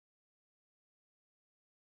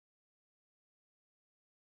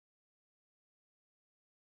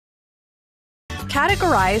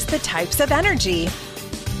Categorize the types of energy.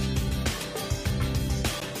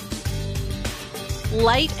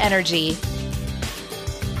 Light energy.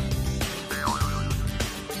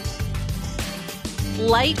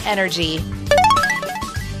 Light energy.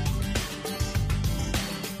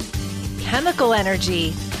 Chemical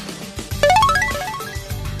energy.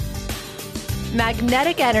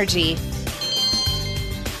 Magnetic energy.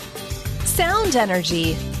 Sound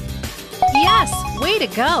energy. Yes, way to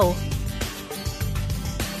go!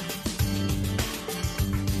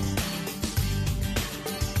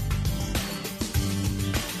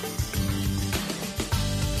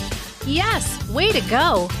 Yes, way to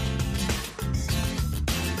go!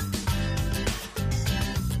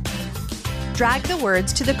 Drag the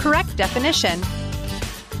words to the correct definition.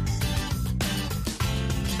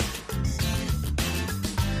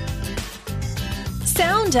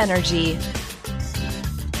 Sound energy.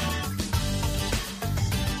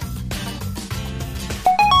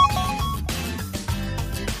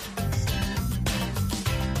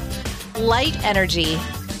 Light energy.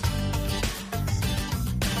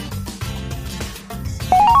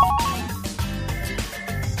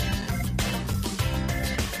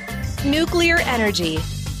 Nuclear energy.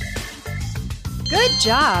 Good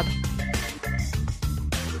job!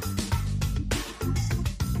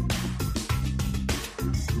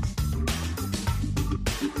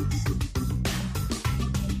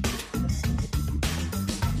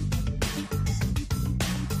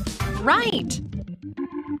 Right!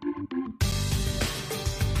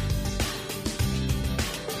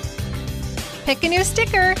 Pick a new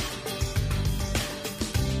sticker.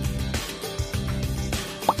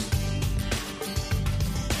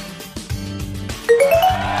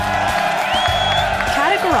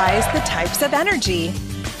 Categorize the types of energy.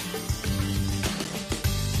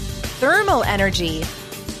 Thermal energy.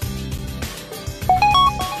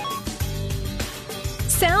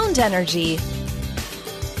 Sound energy.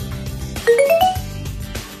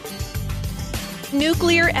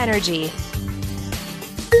 Nuclear energy.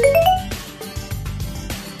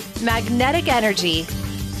 Magnetic energy.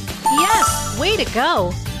 Yes, way to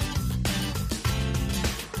go!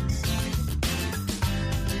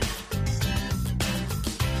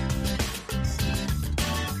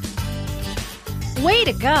 Way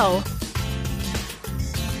to go!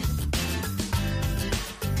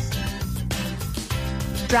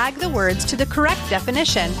 Drag the words to the correct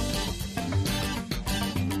definition.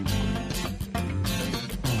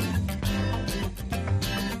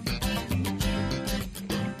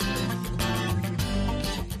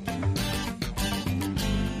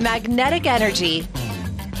 Magnetic energy.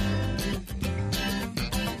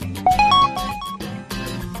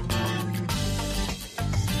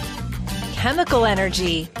 Chemical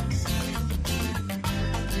energy.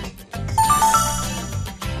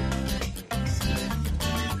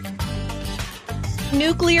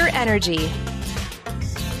 Nuclear energy.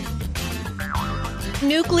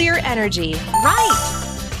 Nuclear energy. Right!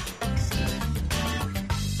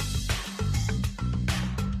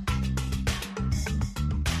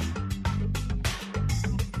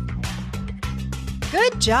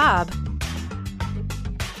 Good job!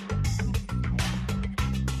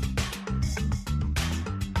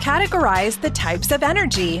 Categorize the types of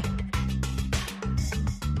energy.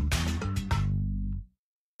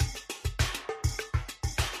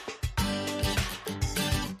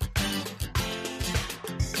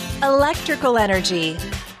 Electrical energy.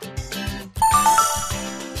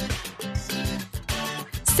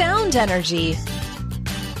 Sound energy.